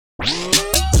Hey,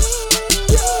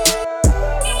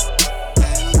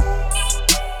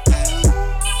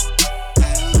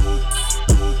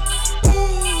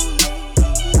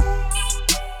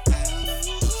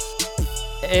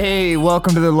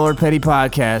 welcome to the Lord Petty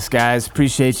Podcast, guys.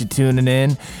 Appreciate you tuning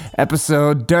in.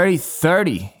 Episode Dirty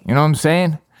 30. You know what I'm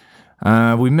saying?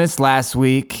 We missed last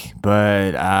week,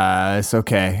 but it's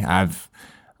okay.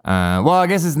 I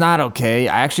guess it's not okay.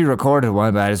 I actually recorded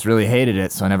one, but I just really hated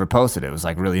it, so I never posted it. It was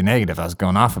like really negative. I was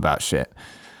going off about shit.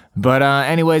 But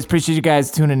anyways, appreciate you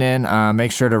guys tuning in.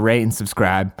 Make sure to rate and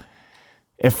subscribe.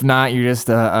 If not, you're just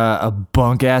a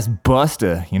bunk-ass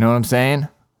buster. You know what I'm saying?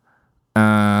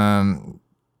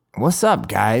 What's up,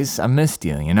 guys? I missed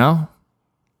you, you know?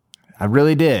 I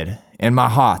really did. In my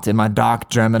heart, in my dark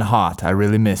German heart, I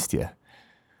really missed you.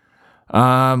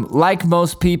 Like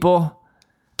most people,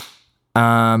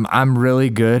 I'm really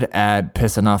good at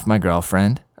pissing off my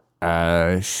girlfriend.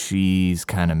 She's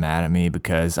kind of mad at me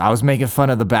because I was making fun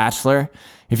of The Bachelor.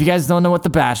 If you guys don't know what The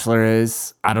Bachelor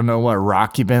is, I don't know what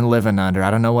rock you've been living under.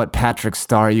 I don't know what Patrick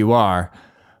Star you are,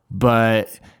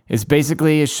 but it's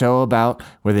basically a show about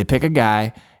where they pick a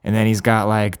guy and then he's got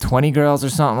like 20 girls or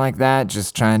something like that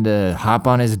just trying to hop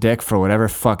on his dick for whatever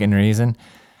fucking reason.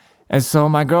 And so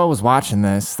my girl was watching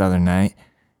this the other night,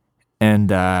 and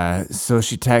so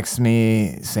she texts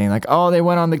me saying like, oh, they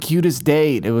went on the cutest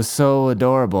date. It was so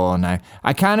adorable. And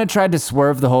I kind of tried to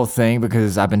swerve the whole thing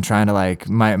because I've been trying to like,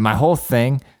 my whole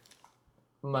thing,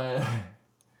 my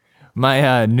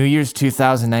New Year's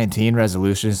 2019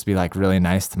 resolution is to be like really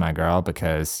nice to my girl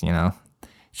because, you know,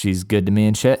 she's good to me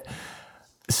and shit.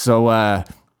 So I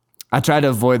tried to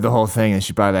avoid the whole thing, and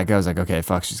she brought it back. I was like, okay,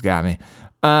 fuck, she's got me.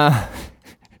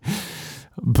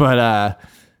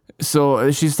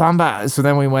 So she's talking about, so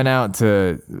then we went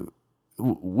to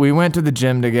the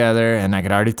gym together, and I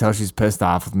could already tell she's pissed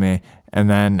off with me. And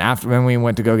then when we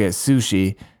went to go get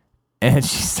sushi, and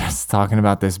she starts talking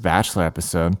about this Bachelor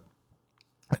episode,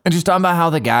 and she's talking about how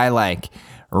the guy like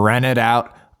rented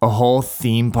out a whole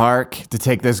theme park to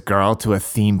take this girl to a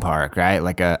theme park, right?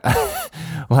 Like a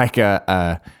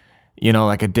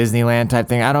Disneyland type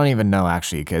thing. I don't even know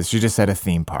actually, because she just said a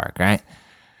theme park, right?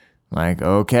 Like,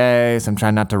 okay, so I'm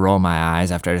trying not to roll my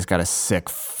eyes after I just got a sick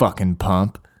fucking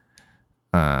pump.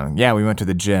 Yeah, we went to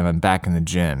the gym. I'm back in the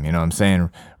gym. You know what I'm saying?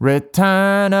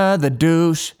 Return of the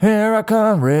douche. Here I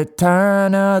come.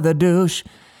 Return of the douche.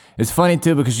 It's funny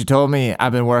too because she told me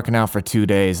I've been working out for 2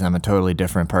 days and I'm a totally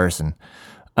different person.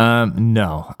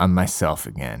 No, I'm myself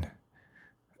again.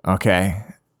 Okay,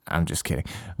 I'm just kidding.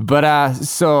 But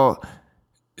so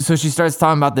she starts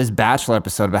talking about this Bachelor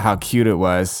episode about how cute it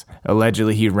was.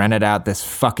 Allegedly, he rented out this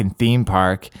fucking theme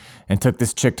park and took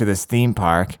this chick to this theme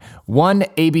park. One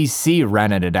ABC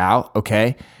rented it out,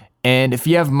 okay? And if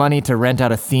you have money to rent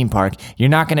out a theme park, you're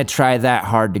not going to try that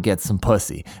hard to get some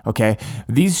pussy, okay?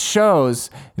 These shows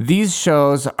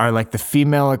are like the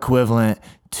female equivalent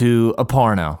to a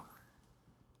porno.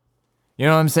 You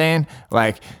know what I'm saying?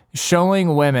 Like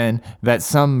showing women that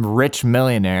some rich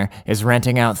millionaire is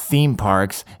renting out theme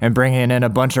parks and bringing in a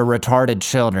bunch of retarded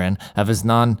children of his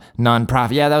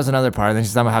non-profit. Yeah, that was another part. And then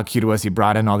she's talking about how cute it was. He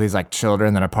brought in all these like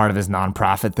children that are part of his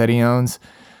non-profit that he owns.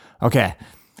 Okay.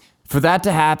 For that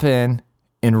to happen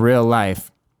in real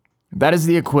life, that is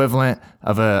the equivalent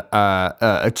of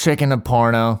a chick in a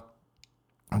porno,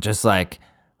 just like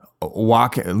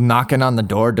knocking on the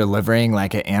door, delivering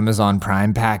like an Amazon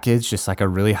Prime package, just like a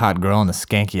really hot girl in a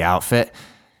skanky outfit,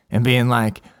 and being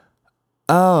like,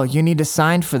 oh, you need to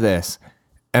sign for this.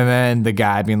 And then the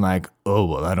guy being like, oh,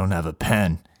 well, I don't have a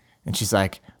pen. And she's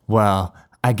like, well,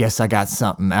 I guess I got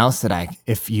something else that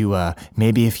if you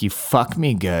fuck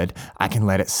me good, I can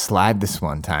let it slide this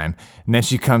one time. And then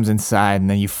she comes inside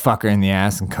and then you fuck her in the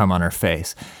ass and come on her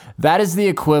face. That is the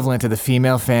equivalent to the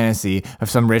female fantasy of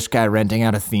some rich guy renting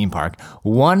out a theme park.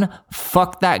 One,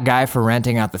 fuck that guy for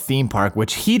renting out the theme park,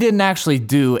 which he didn't actually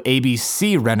do.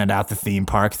 ABC rented out the theme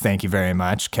park. Thank you very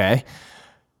much. Okay.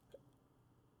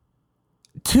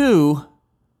 Two,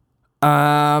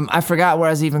 I forgot where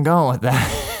I was even going with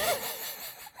that.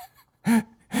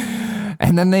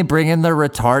 And then they bring in the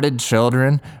retarded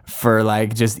children for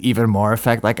like just even more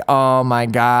effect. Like, oh my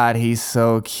God, he's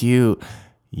so cute.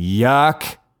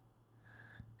 Yuck.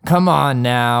 Come on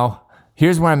now.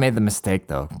 Here's where I made the mistake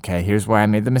though, okay? Here's where I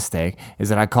made the mistake is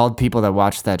that I called people that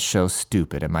watch that show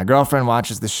stupid. And my girlfriend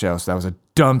watches the show, so that was a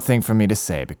dumb thing for me to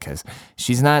say because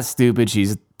she's not stupid.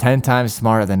 She's 10 times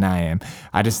smarter than I am.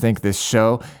 I just think this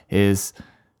show is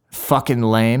fucking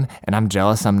lame, and I'm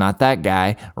jealous I'm not that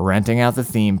guy renting out the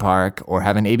theme park or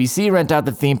having ABC rent out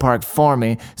the theme park for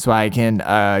me so I can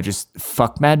just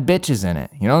fuck mad bitches in it.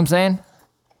 You know what I'm saying?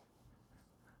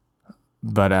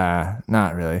 but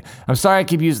not really. I'm sorry I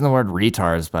keep using the word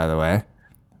retards, by the way.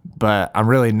 But I'm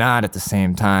really not at the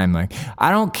same time. Like,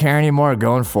 I don't care anymore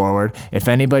going forward if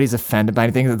anybody's offended by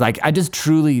anything. Like, I just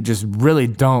truly just really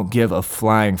don't give a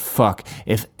flying fuck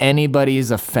if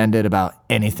anybody's offended about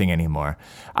anything anymore.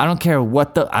 I don't care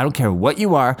what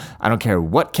you are. I don't care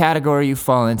what category you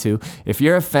fall into. If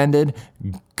you're offended,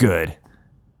 good.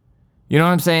 You know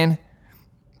what I'm saying?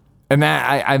 And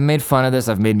that I've made fun of this.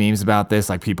 I've made memes about this.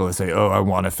 Like, people that say, oh, I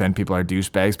want to offend people are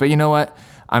douchebags. But you know what?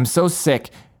 I'm so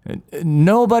sick.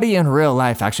 Nobody in real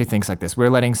life actually thinks like this.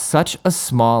 We're letting such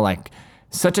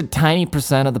a tiny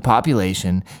percent of the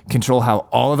population control how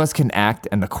all of us can act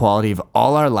and the quality of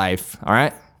all our life, all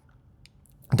right?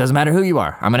 It doesn't matter who you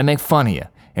are. I'm going to make fun of you.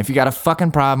 If you got a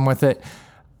fucking problem with it,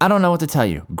 I don't know what to tell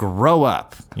you. Grow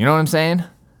up. You know what I'm saying?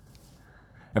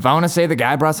 If I want to say the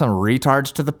guy brought some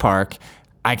retards to the park,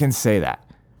 I can say that,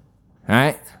 all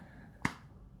right?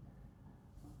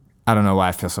 I don't know why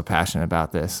I feel so passionate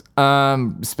about this,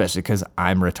 especially because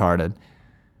I'm retarded.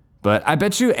 But I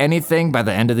bet you anything by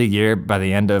the end of the year, by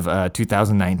the end of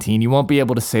 2019, you won't be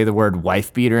able to say the word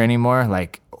wife beater anymore.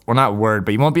 Like, well, not word,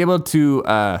 but you won't be able to,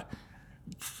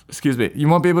 you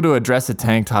won't be able to address a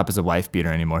tank top as a wife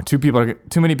beater anymore. Too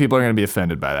many people are going to be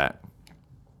offended by that.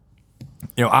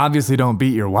 You know, obviously don't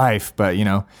beat your wife, but, you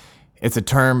know, it's a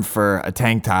term for a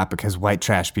tank top because white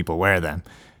trash people wear them.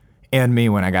 And me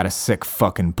when I got a sick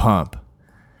fucking pump.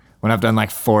 When I've done like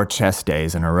 4 chest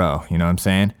days in a row. You know what I'm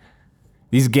saying?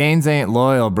 These gains ain't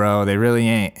loyal, bro. They really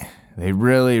ain't. They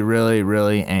really, really,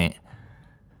 really ain't.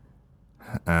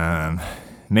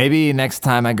 Maybe next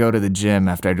time I go to the gym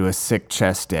after I do a sick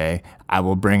chest day, I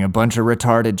will bring a bunch of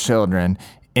retarded children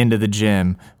into the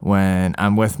gym when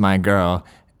I'm with my girl.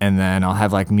 And then I'll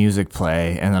have like music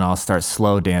play. And then I'll start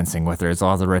slow dancing with her as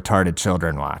all the retarded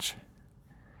children watch.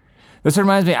 This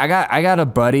reminds me, I got a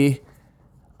buddy.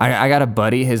 I got a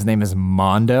buddy. His name is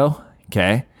Mondo.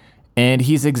 Okay. And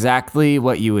he's exactly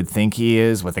what you would think he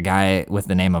is with a guy with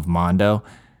the name of Mondo.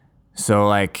 So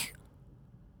like,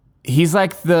 he's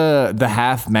like the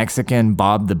half Mexican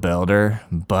Bob the Builder,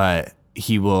 but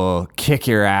he will kick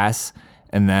your ass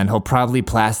and then he'll probably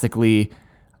plastic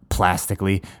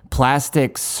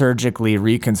surgically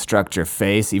reconstruct your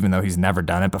face, even though he's never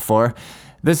done it before.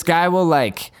 This guy will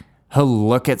like, he'll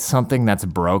look at something that's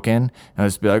broken and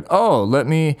just be like, oh,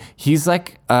 he's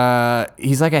like a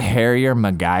hairier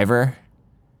MacGyver.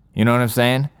 You know what I'm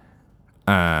saying?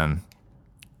 And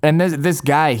this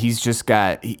guy, he just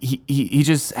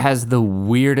has the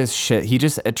weirdest shit. He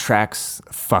just attracts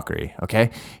fuckery,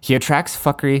 okay? He attracts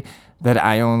fuckery that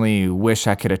I only wish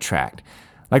I could attract.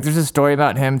 Like, there's a story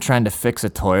about him trying to fix a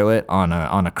toilet on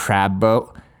a crab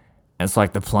boat. And it's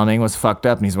like the plumbing was fucked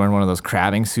up and he's wearing one of those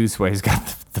crabbing suits where he's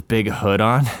got the big hood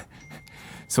on.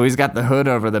 So he's got the hood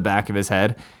over the back of his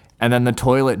head. And then the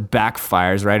toilet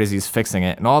backfires right as he's fixing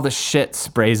it. And all the shit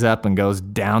sprays up and goes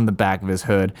down the back of his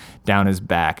hood, down his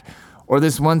back. Or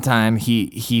this one time,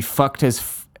 he fucked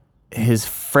his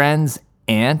friend's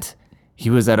aunt.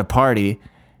 He was at a party.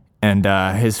 And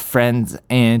his friend's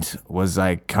aunt was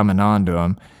like coming on to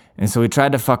him. And so he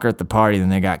tried to fuck her at the party, then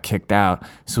they got kicked out.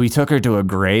 So he took her to a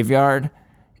graveyard,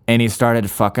 and he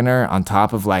started fucking her on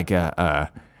top of like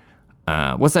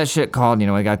what's that shit called? You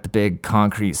know, he got the big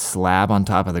concrete slab on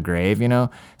top of the grave, you know?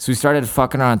 So he started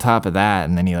fucking her on top of that,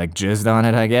 and then he like jizzed on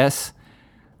it, I guess.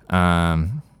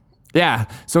 Yeah,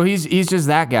 so he's just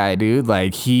that guy, dude.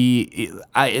 Like,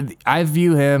 I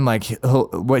view him like,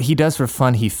 what he does for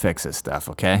fun, he fixes stuff,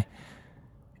 okay?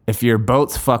 If your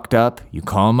boat's fucked up, you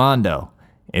call Mondo.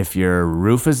 If your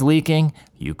roof is leaking,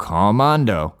 you call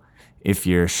Mondo. If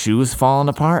your shoe's falling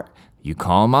apart, you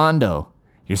call Mondo.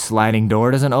 Your sliding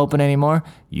door doesn't open anymore,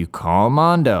 you call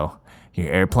Mondo.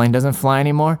 Your airplane doesn't fly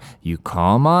anymore, you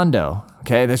call Mondo.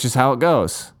 Okay, that's just how it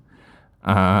goes.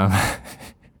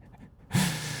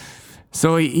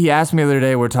 So he asked me the other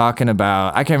day, we're talking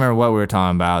about, I can't remember what we were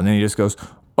talking about, and then he just goes,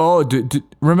 oh, did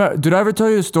I ever tell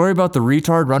you the story about the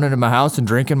retard running into my house and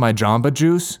drinking my Jamba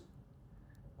Juice?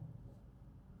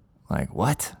 Like,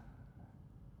 what?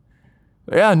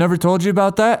 Yeah, I never told you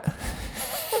about that.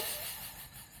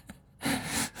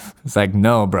 It's like,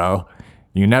 no, bro.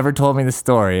 You never told me the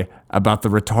story about the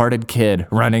retarded kid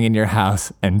running in your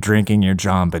house and drinking your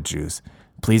Jamba Juice.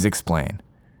 Please explain.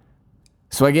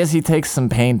 So I guess he takes some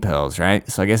pain pills, right?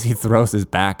 So I guess he throws his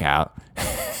back out.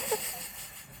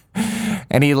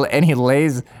 and he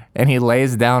lays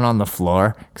down on the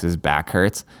floor because his back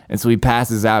hurts. And so he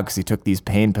passes out because he took these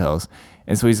pain pills.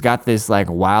 And so he's got this like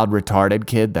wild retarded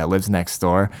kid that lives next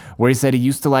door where he said he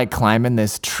used to like climb in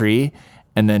this tree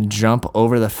and then jump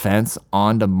over the fence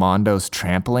onto Mondo's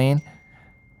trampoline.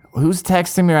 Who's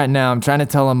texting me right now? I'm trying to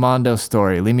tell a Mondo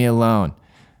story. Leave me alone.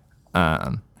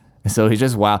 So he's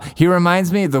just wild. He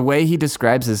reminds me, the way he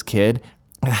describes his kid.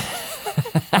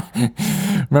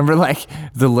 Remember like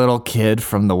the little kid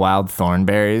from the Wild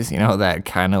Thornberries, that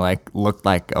kind of like looked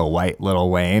like a white Lil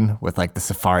Wayne with like the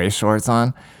safari shorts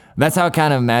on? That's how I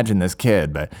kind of imagine this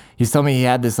kid. But he's told me he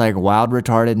had this like wild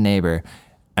retarded neighbor,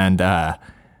 and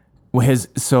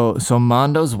so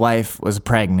Mondo's wife was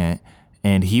pregnant,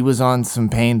 and he was on some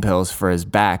pain pills for his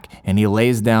back, and he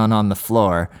lays down on the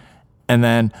floor, and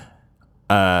then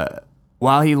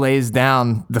while he lays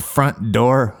down, the front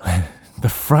door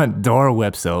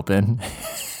whips open.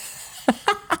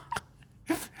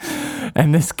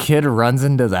 And this kid runs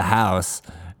into the house,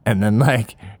 and then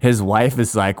like his wife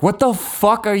is like, "What the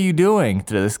fuck are you doing?"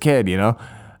 to this kid,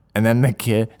 And then the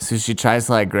kid, so she tries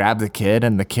to like grab the kid,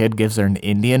 and the kid gives her an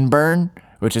Indian burn,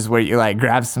 which is where you like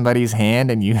grab somebody's hand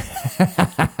and you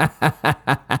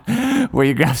where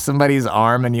you grab somebody's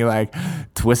arm and you like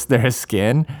twist their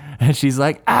skin. And she's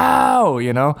like, "Ow!"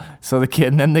 So the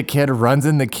kid runs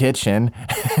in the kitchen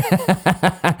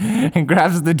and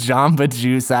grabs the Jamba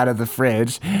Juice out of the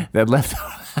fridge that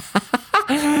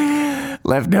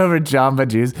leftover Jamba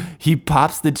Juice. He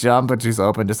pops the Jamba Juice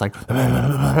open, just like.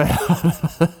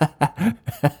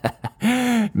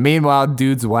 Meanwhile,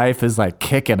 dude's wife is like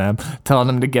kicking him, telling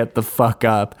him to get the fuck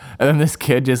up. And then this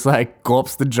kid just like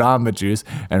gulps the Jamba Juice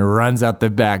and runs out the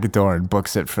back door and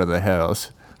books it for the hills.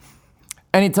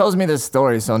 And he tells me this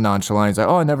story so nonchalant. He's like,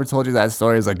 "Oh, I never told you that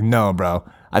story." He's like, "No, bro.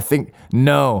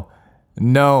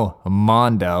 No,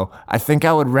 Mondo. I think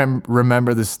I would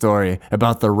remember the story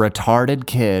about the retarded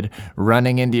kid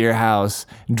running into your house,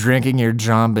 drinking your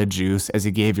Jamba Juice as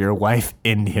he gave your wife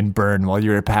Indian burn while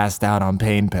you were passed out on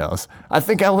pain pills. I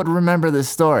think I would remember this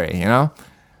story,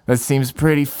 That seems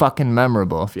pretty fucking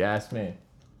memorable, if you ask me."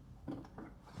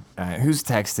 All right, who's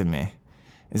texting me?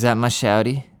 Is that my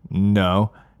shouty?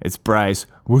 No. It's Bryce.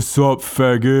 "What's up,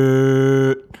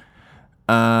 faggot?"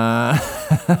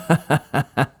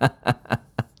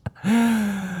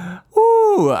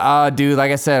 Dude,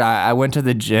 like I said, I went to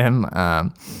the gym. I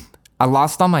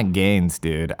lost all my gains,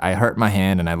 dude. I hurt my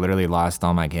hand and I literally lost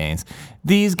all my gains.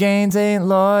 These gains ain't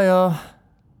loyal.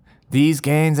 These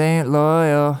gains ain't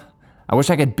loyal. I wish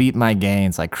I could beat my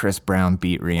gains like Chris Brown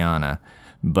beat Rihanna.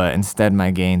 But instead, my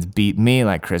gains beat me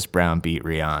like Chris Brown beat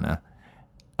Rihanna.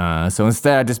 So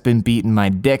instead, I've just been beating my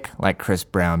dick like Chris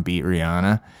Brown beat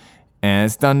Rihanna. And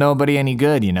it's done nobody any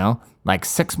good, Like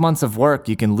 6 months of work,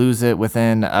 you can lose it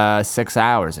within 6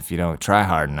 hours if you don't try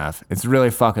hard enough. It's really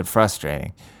fucking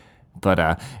frustrating.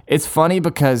 But it's funny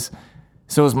because,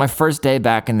 so it was my first day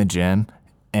back in the gym,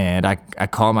 and I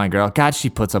call my girl. God, she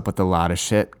puts up with a lot of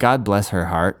shit. God bless her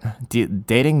heart.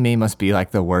 Dating me must be like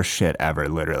the worst shit ever,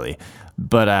 literally.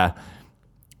 But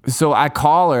so I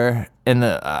call her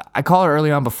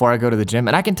early on before I go to the gym,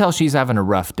 and I can tell she's having a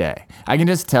rough day. I can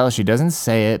just tell. She doesn't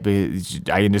say it, but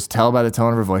I can just tell by the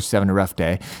tone of her voice she's having a rough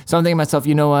day. So I'm thinking to myself,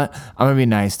 you know what? I'm gonna be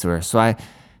nice to her. So I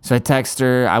text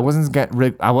her. I wasn't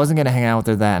gonna hang out with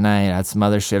her that night. I had some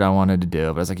other shit I wanted to do,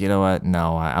 but I was like, you know what?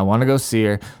 No, I want to go see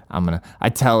her. I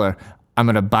tell her, I'm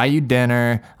going to buy you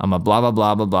dinner. I'm going to blah, blah,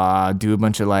 blah, blah, blah. Do a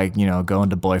bunch of go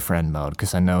into boyfriend mode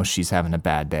because I know she's having a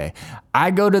bad day.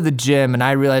 I go to the gym and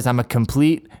I realize I'm a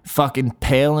complete fucking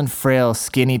pale and frail,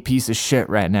 skinny piece of shit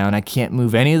right now. And I can't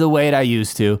move any of the weight I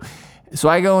used to. So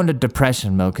I go into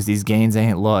depression mode because these gains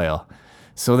ain't loyal.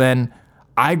 So then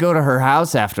I go to her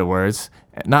house afterwards.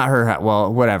 Not her,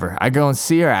 well, whatever. I go and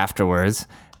see her afterwards.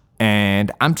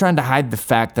 And I'm trying to hide the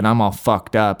fact that I'm all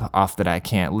fucked up off that I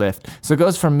can't lift. So it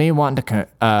goes from me wanting to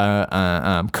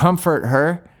comfort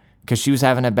her because she was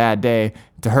having a bad day,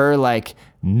 to her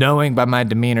knowing by my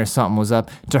demeanor something was up,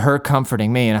 to her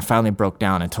comforting me. And I finally broke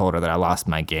down and told her that I lost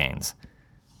my gains.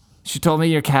 She told me,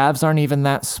 "Your calves aren't even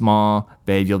that small,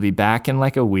 babe. You'll be back in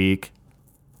a week."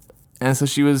 And so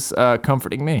she was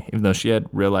comforting me, even though she had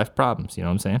real life problems. You know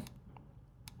what I'm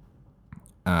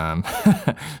saying?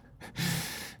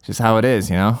 Just how it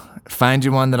is, Find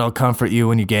you one that'll comfort you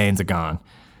when your gains are gone.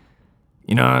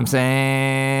 You know what I'm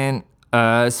saying?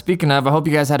 Speaking of, I hope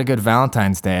you guys had a good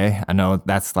Valentine's Day. I know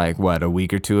that's a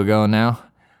week or two ago now.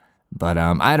 But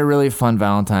I had a really fun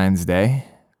Valentine's Day.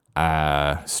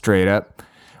 Straight up.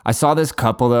 I saw this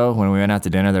couple, though, when we went out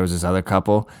to dinner. There was this other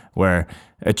couple where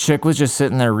a chick was just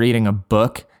sitting there reading a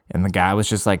book, and the guy was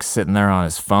just sitting there on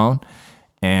his phone.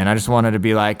 And I just wanted to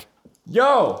be like,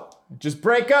 "Yo, just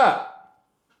break up."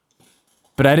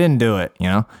 But I didn't do it,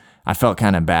 I felt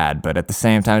kind of bad. But at the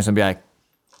same time, I was going to be like,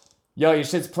 "Yo, your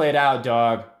shit's played out,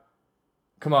 dog.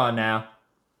 Come on now."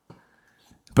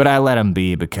 But I let them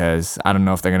be because I don't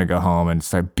know if they're going to go home and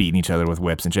start beating each other with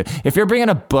whips and shit. If you're bringing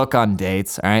a book on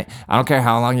dates, all right, I don't care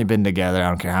how long you've been together. I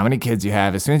don't care how many kids you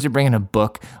have. As soon as you're bringing a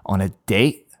book on a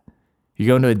date, you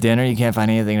go into a dinner, you can't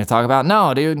find anything to talk about.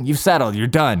 No, dude, you've settled. You're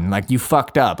done. Like, you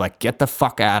fucked up. Like, get the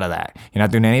fuck out of that. You're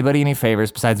not doing anybody any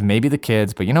favors besides maybe the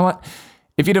kids. But you know what?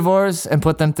 If you divorce and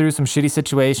put them through some shitty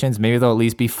situations, maybe they'll at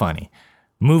least be funny.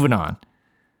 Moving on.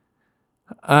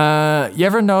 You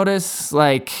ever notice,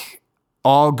 like,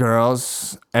 all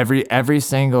girls, every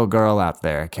single girl out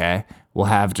there, okay, will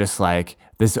have just like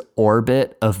this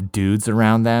orbit of dudes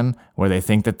around them where they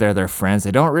think that they're their friends.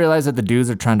 They don't realize that the dudes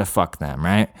are trying to fuck them,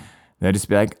 right? They'll just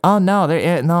be like, oh no,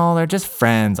 they're just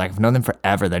friends. Like, I've known them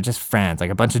forever. They're just friends. Like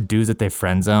a bunch of dudes that they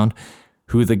friend zoned,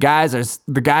 who the guys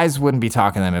wouldn't be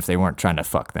talking to them if they weren't trying to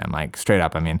fuck them. Like, straight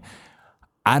up. I mean,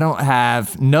 I don't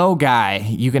have no guy.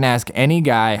 You can ask any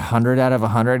guy, 100 out of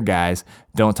 100 guys,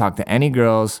 don't talk to any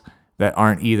girls that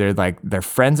aren't either like their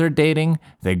friends are dating,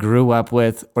 they grew up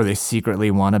with, or they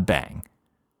secretly want to bang.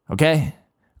 Okay?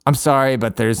 I'm sorry,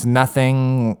 but there is no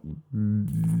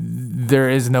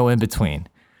in between.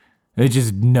 They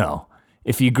just no.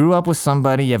 If you grew up with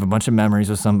somebody, you have a bunch of memories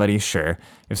with somebody, sure.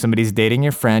 If somebody's dating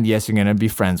your friend, yes, you're going to be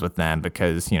friends with them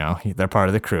because, you know, they're part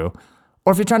of the crew.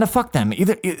 Or if you're trying to fuck them,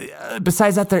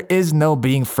 besides that, there is no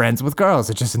being friends with girls.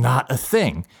 It's just not a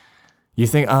thing. You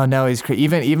think, oh no, he's crazy.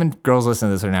 Even girls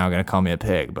listening to this are now going to call me a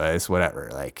pig, but it's whatever.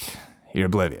 Like, you're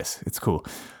oblivious. It's cool.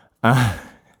 I'm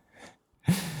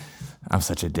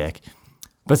such a dick.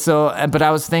 But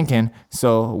I was thinking,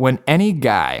 so when any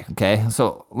guy, okay,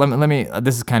 so let me,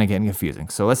 this is kind of getting confusing.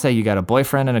 So let's say you got a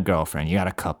boyfriend and a girlfriend. You got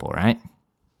a couple, right?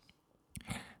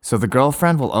 So the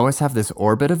girlfriend will always have this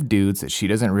orbit of dudes that she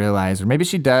doesn't realize, or maybe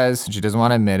she does, she doesn't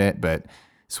want to admit it, but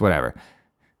it's whatever.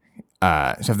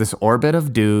 She have this orbit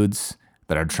of dudes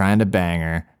that are trying to bang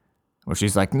her, where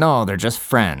she's like, no, they're just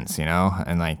friends, you know?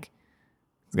 And like,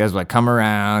 these guys will like come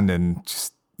around and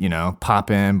just, you know,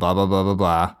 pop in, blah, blah, blah, blah,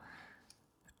 blah.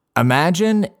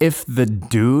 Imagine if the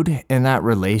dude in that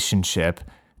relationship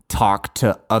talked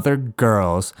to other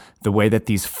girls the way that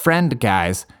these friend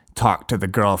guys talk to the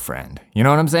girlfriend. You know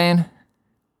what I'm saying?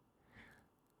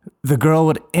 The girl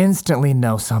would instantly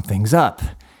know something's up.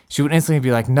 She would instantly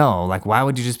be like, no, like, why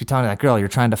would you just be talking to that girl? You're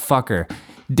trying to fuck her.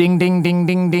 Ding, ding, ding,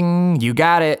 ding, ding. You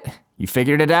got it. You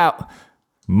figured it out.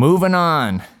 Moving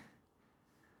on.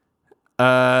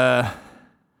 Okay.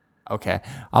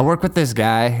 I'll work with this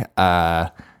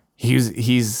guy.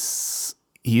 He's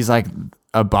like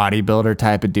a bodybuilder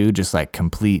type of dude, just like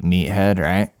complete meathead,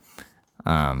 right?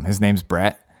 His name's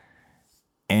Brett.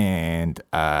 And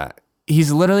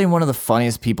he's literally one of the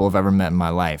funniest people I've ever met in my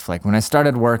life. Like, when I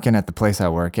started working at the place I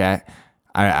work at,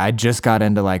 I just got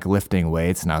into like lifting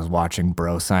weights, and I was watching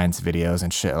bro science videos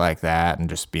and shit like that, and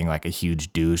just being like a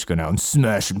huge douche, going out and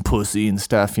smashing pussy and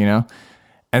stuff, you know?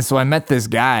 And so I met this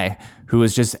guy who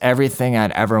was just everything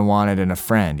I'd ever wanted in a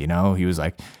friend, you know? He was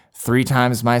like 3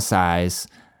 times my size,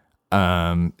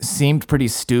 seemed pretty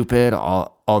stupid,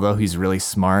 although he's really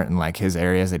smart in like his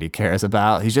areas that he cares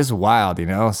about. He's just wild, you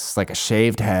know? It's like a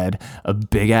shaved head, a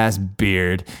big ass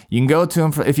beard. You can go to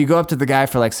him if you go up to the guy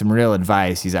for like some real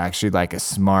advice, he's actually like a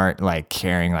smart, like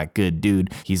caring, like good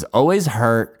dude. He's always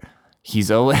hurt. He's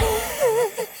always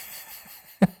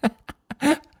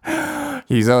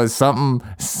he's always something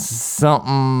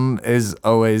is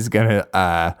always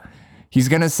gonna he's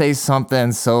gonna say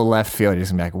something so left field. You're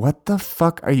just gonna be like, what the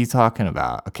fuck are you talking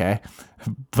about? Okay.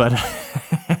 But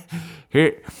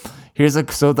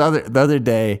so the other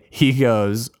day he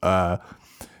goes,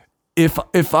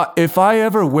 if I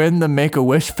ever win the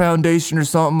Make-A-Wish Foundation or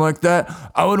something like that,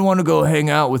 I would want to go hang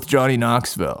out with Johnny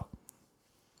Knoxville.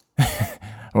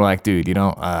 We're like, dude, you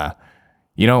don't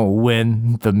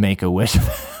win the Make-A-Wish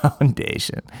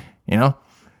Foundation, you know?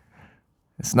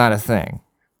 It's not a thing.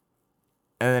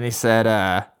 And then he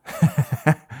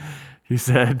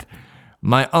said,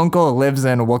 my uncle lives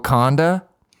in Wakanda.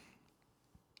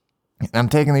 I'm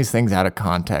taking these things out of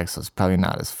context, so it's probably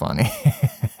not as funny.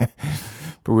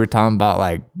 But we were talking about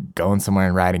like going somewhere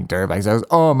and riding dirt bikes. I was,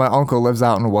 oh, my uncle lives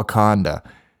out in Wakanda.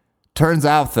 Turns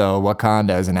out, though,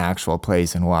 Wakanda is an actual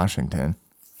place in Washington.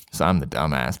 So I'm the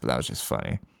dumbass, but that was just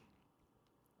funny.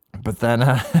 But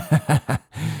then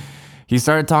he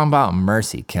started talking about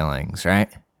mercy killings, right?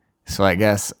 So I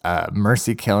guess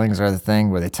mercy killings are the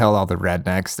thing where they tell all the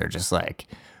rednecks, they're just like,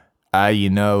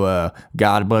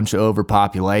 got a bunch of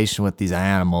overpopulation with these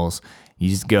animals. You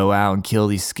just go out and kill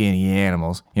these skinny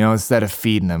animals. You know, instead of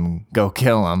feeding them, go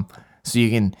kill them. So you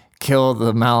can kill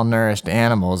the malnourished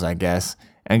animals, I guess,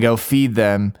 and go feed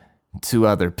them to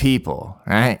other people,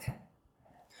 right?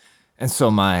 And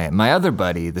so my other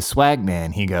buddy, the swag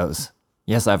man, he goes,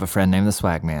 Yes, I have a friend named the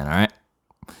Swag Man, all right?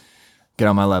 Get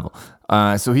on my level.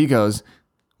 So he goes,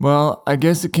 well, I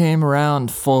guess it came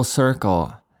around full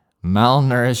circle.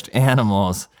 Malnourished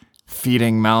animals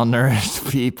feeding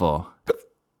malnourished people.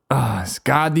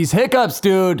 God, these hiccups,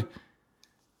 dude.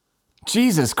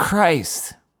 Jesus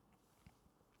Christ.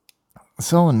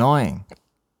 So annoying.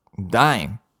 I'm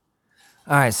dying.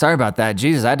 All right, sorry about that.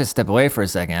 Jesus, I had to step away for a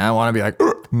second. I want to be like,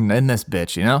 in this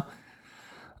bitch, you know?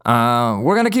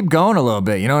 We're going to keep going a little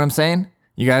bit, you know what I'm saying?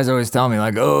 You guys always tell me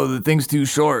like, oh, the thing's too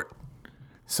short.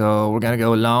 So we're going to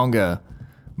go longer.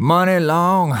 Money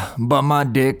long, but my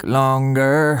dick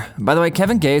longer. By the way,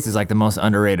 Kevin Gates is like the most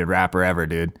underrated rapper ever,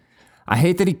 dude. I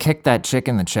hate that he kicked that chick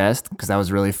in the chest because that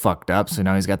was really fucked up. So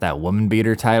now he's got that woman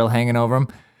beater title hanging over him.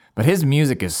 But his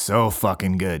music is so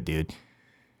fucking good, dude.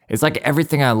 It's like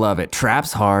everything I love. It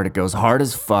traps hard. It goes hard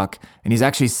as fuck. And he's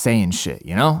actually saying shit,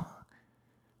 you know?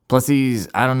 Plus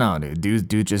I don't know, dude.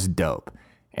 Dude just dope.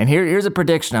 And here's a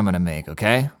prediction I'm going to make,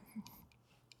 okay?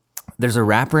 There's a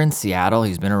rapper in Seattle.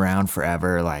 He's been around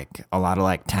forever. Like a lot of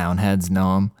like town heads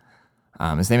know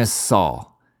him. His name is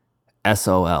Saul.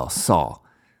 S-O-L, Saul.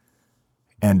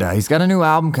 And he's got a new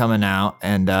album coming out,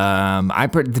 and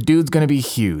the dude's gonna be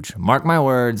huge. Mark my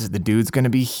words, the dude's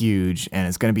gonna be huge, and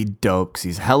it's gonna be dope because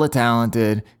he's hella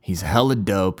talented. He's hella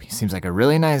dope. He seems like a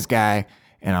really nice guy,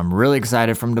 and I'm really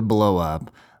excited for him to blow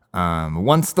up.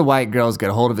 Once the white girls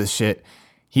get a hold of his shit,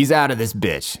 he's out of this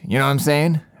bitch. You know what I'm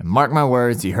saying? And mark my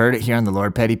words, you heard it here on the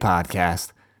Lord Petty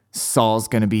podcast. Saul's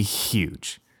gonna be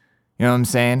huge. You know what I'm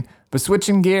saying? But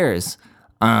switching gears,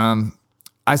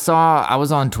 I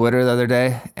was on Twitter the other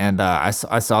day, and I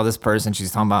saw this person.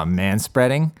 She's talking about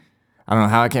manspreading. I don't know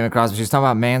how I came across, but she's talking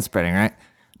about manspreading, right?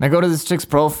 And I go to this chick's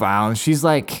profile, and she's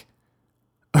like,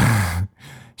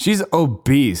 she's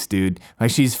obese, dude.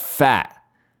 Like, she's fat.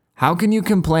 How can you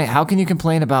complain? How can you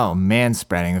complain about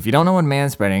manspreading? If you don't know what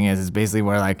manspreading is, it's basically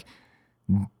where like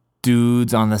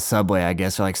dudes on the subway, I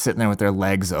guess, are like sitting there with their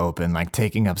legs open, like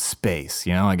taking up space,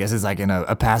 you know? I guess it's like in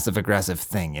a passive-aggressive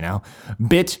thing, you know?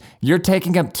 Bitch, you're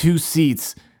taking up 2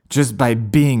 seats just by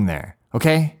being there,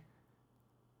 okay?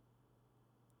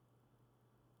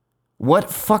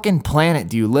 What fucking planet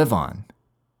do you live on?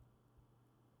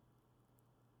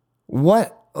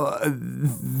 What?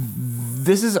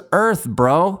 This is Earth,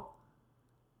 bro.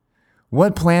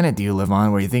 What planet do you live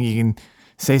on where you think you can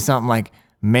say something like,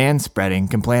 manspreading,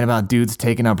 complain about dudes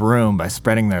taking up room by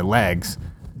spreading their legs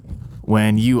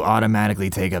when you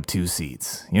automatically take up 2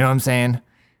 seats? You know what I'm saying?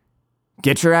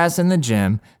 Get your ass in the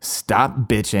gym, stop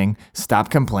bitching,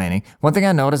 stop complaining. One thing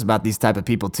I notice about these type of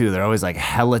people too, they're always like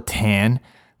hella tan.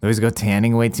 They always go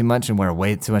tanning way too much and wear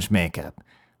way too much makeup.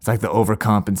 It's like the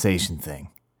overcompensation thing.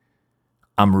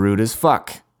 I'm rude as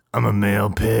fuck. I'm a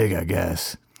male pig, I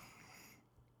guess.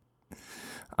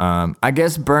 I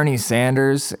guess Bernie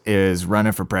Sanders is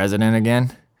running for president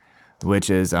again,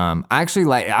 which is actually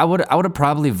like I would have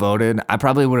probably voted. I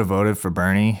probably would have voted for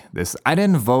Bernie. I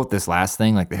didn't vote this last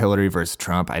thing, like the Hillary versus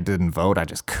Trump. I didn't vote. I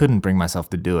just couldn't bring myself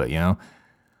to do it. You know,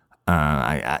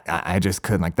 I just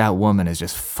couldn't. Like, that woman is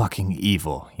just fucking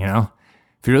evil. You know,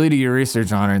 if you really do your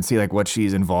research on her and see like what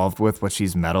she's involved with, what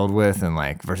she's meddled with, and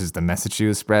like versus the message she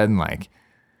was spreading, like.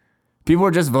 People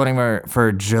were just voting for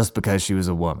her just because she was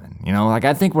a woman. You know, like,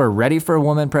 I think we're ready for a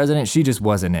woman president. She just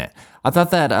wasn't it. I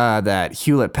thought that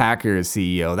Hewlett Packard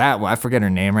CEO, I forget her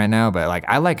name right now, but like,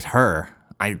 I liked her.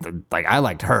 I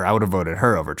liked her. I would have voted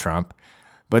her over Trump.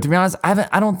 But to be honest,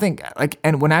 I don't think like,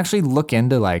 and when I actually look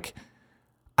into like,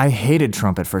 I hated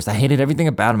Trump at first. I hated everything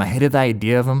about him. I hated the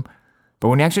idea of him. But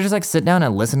when you actually just like sit down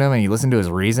and listen to him and you listen to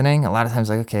his reasoning, a lot of times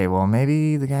like, okay, well,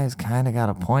 maybe the guy's kind of got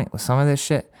a point with some of this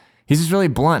shit. He's just really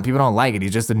blunt. People don't like it.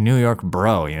 He's just a New York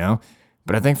bro, you know?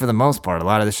 But I think for the most part, a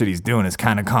lot of the shit he's doing is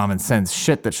kind of common sense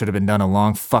shit that should have been done a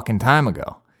long fucking time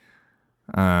ago.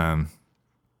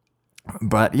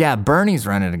 But yeah, Bernie's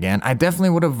running again. I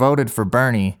definitely would have voted for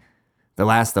Bernie the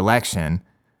last election.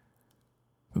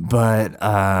 But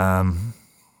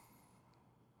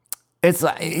it's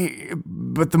like,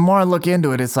 but the more I look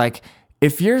into it, it's like,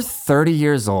 if you're 30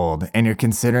 years old and you're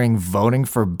considering voting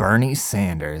for Bernie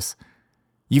Sanders,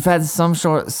 you've had some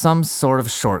sort of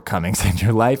shortcomings in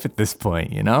your life at this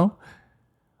point, you know?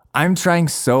 I'm trying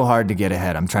so hard to get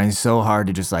ahead. I'm trying so hard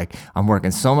to just like, I'm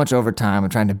working so much overtime. I'm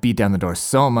trying to beat down the door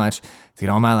so much to get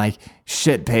all my like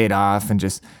shit paid off and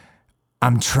just,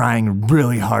 I'm trying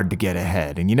really hard to get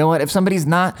ahead. And you know what? If somebody's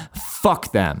not,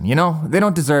 fuck them. You know, they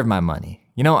don't deserve my money.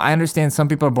 You know, I understand some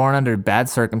people are born under bad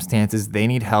circumstances. They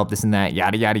need help, this and that,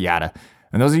 yada, yada, yada.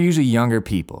 And those are usually younger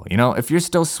people. You know, if you're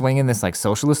still swinging this like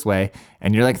socialist way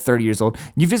and you're like 30 years old,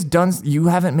 you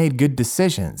haven't made good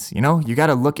decisions. You know, you got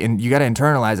to look and you got to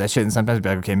internalize that shit and sometimes be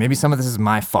like, okay, maybe some of this is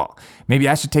my fault. Maybe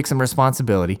I should take some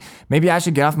responsibility. Maybe I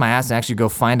should get off my ass and actually go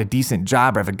find a decent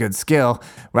job or have a good skill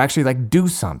or actually like do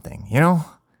something, you know?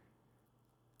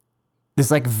 This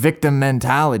like victim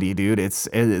mentality, dude,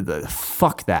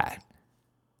 fuck that.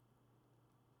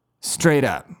 Straight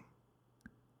up.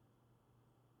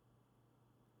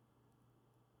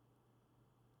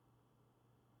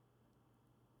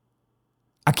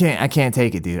 I can't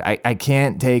take it, dude. I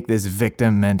can't take this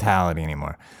victim mentality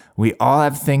anymore. We all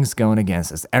have things going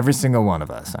against us. Every single one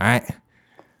of us, all right?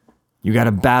 You got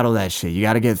to battle that shit. You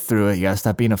got to get through it. You got to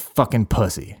stop being a fucking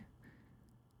pussy.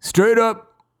 Straight up.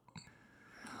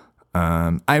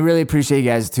 I really appreciate you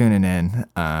guys tuning in.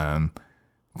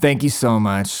 Thank you so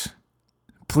much.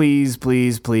 Please,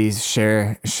 please, please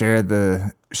share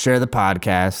the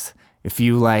podcast. If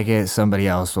you like it, somebody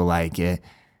else will like it.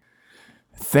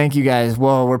 Thank you guys.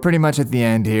 Well, we're pretty much at the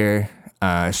end here.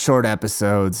 Short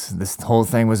episodes. This whole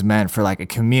thing was meant for like a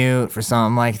commute, for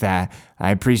something like that.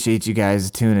 I appreciate you guys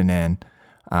tuning in.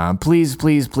 Please,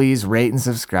 please, please rate and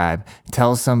subscribe.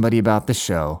 Tell somebody about the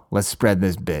show. Let's spread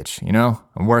this bitch, you know?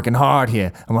 I'm working hard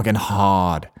here. I'm working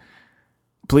hard.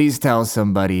 Please tell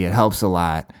somebody. It helps a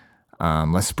lot.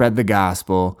 Let's spread the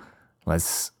gospel.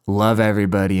 Let's love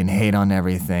everybody and hate on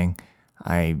everything.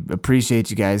 I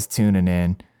appreciate you guys tuning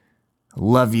in.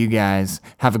 Love you guys.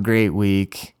 Have a great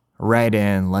week. Write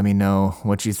in. Let me know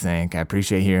what you think. I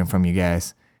appreciate hearing from you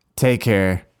guys. Take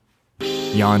care.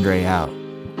 Yandre out.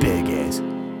 Big ass.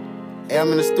 Hey,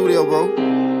 I'm in the studio, bro.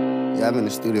 Yeah, I'm in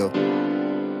the studio.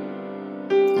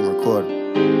 I'm recording.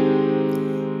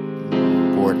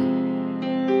 I'm recording.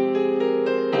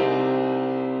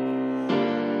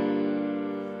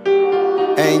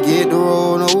 Ain't get to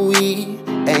roll no weed.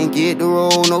 Ain't get to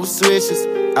roll no switches.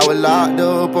 I was locked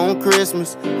up on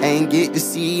Christmas. Ain't get to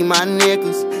see my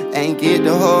niggas. Ain't get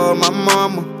to hug my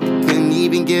mama. Couldn't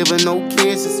even give her no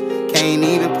kisses. Can't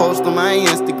even post on my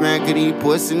Instagram. Could these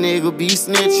pussy nigga be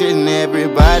snitching?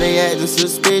 Everybody acting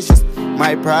suspicious.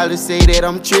 Might probably say that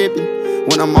I'm tripping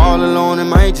when I'm all alone in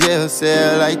my jail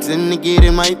cell. I tend to get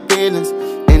in my business,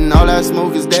 and all I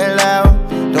smoke is that loud.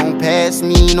 Don't pass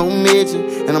me no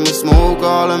midget, and I'ma smoke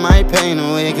all of my pain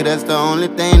away, cause that's the only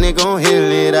thing that gon' heal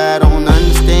it. I don't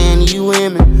understand you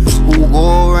women who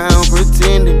go around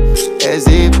pretending as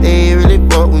if they really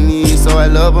fuck with me. So I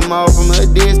love them all from a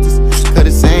distance, cause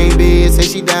the same bitch say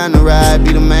she down the ride,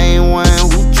 be the main one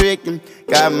who trickin'.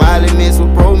 Got Molly mixed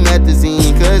with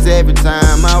promethazine, cause every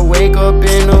time I wake up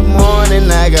in the morning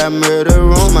I got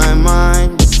murder on my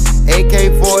mind.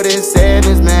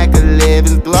 AK-47s, Mac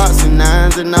 11s, Glocks and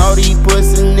 9s, and all these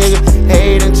pussy niggas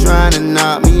hatin', trying to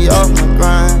knock me off my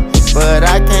grind. But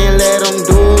I can't let them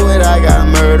do it. I got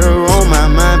murder on my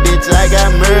mind, bitch. I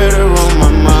got murder on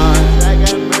my mind.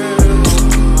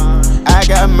 I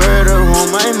got murder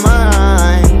on my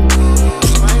mind.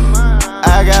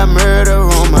 I got murder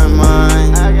on my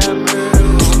mind.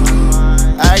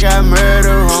 I got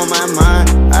murder on my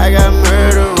mind. I got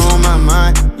murder on my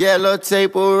mind. Yellow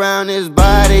tape around his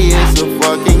body, it's a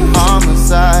fucking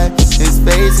homicide. His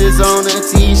face is on a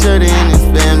t-shirt and his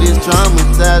family's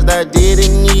traumatized. I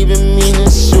didn't even mean to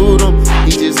shoot him,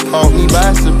 he just caught me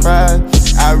by surprise.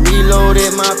 I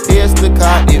reloaded my pistol,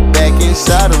 cocked it back and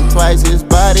shot him twice. His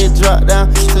body dropped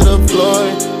down to the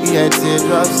floor, he had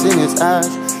teardrops in his eyes.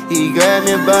 He grabbed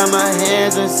me by my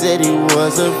hands and said he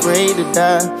was afraid to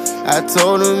die. I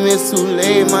told him it's too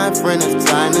late, my friend, it's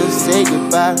time to say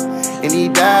goodbye. And he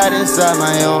died inside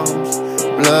my arms,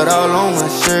 blood all on my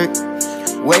shirt.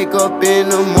 Wake up in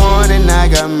the morning, I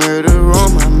got murder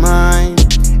on my mind.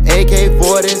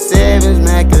 AK-47s,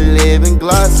 Mac 11,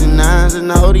 Glocks and 9s,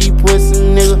 and all these pussy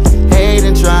niggas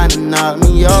hatin', trying to knock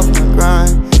me off my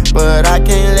grind. But I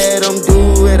can't let them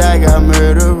do it. I got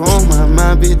murder on my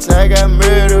mind, bitch. I got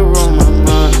murder on my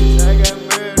mind.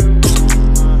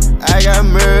 I got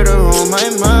murder on my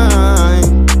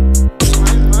mind.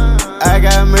 I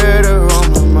got murder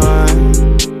on my mind.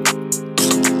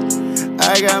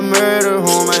 I got murder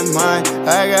on my mind.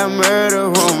 I got murder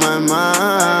on my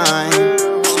mind.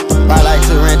 I like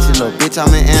tarantula, bitch,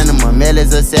 I'm an animal. Mel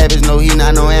is a savage, no, he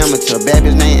not no amateur. Bad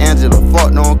bitch named Angela,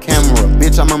 fuck no on camera.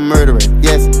 Bitch, I'm a murderer,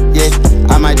 yes, yes.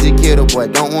 I might just kill the boy,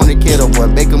 don't wanna kill the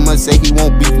boy. Baker must say he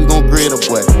won't beef, we gon' grill the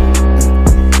boy.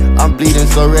 I'm bleeding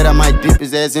so red, I might dip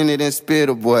his ass in it and spit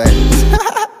the boy.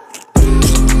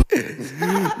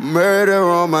 Murder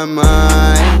on my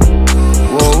mind.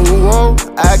 Whoa, whoa,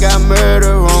 I got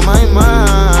murder on my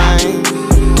mind.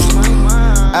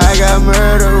 I got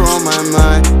murder on my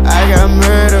mind. I got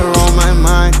murder on my mind.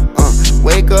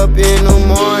 up in the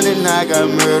morning, I got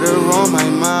murder on my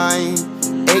mind.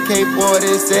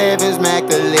 AK-47s, Mac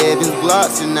 11s,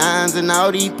 Glocks and 9s, and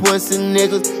all these pussy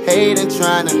niggas hating,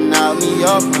 trying to knock me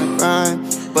off my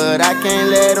grind. But I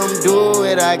can't let them do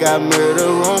it, I got murder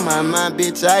on my mind,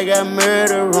 bitch, I got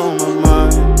murder on my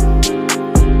mind.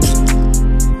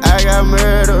 I got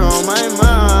murder on my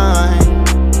mind.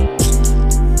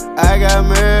 I got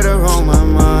murder on my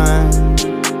mind.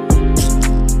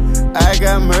 I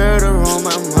got murder on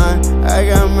my mind. I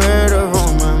got murder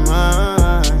on my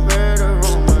mind. Murder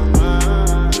on my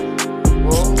mind.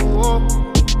 Whoa, whoa.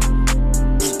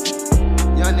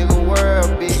 Young nigga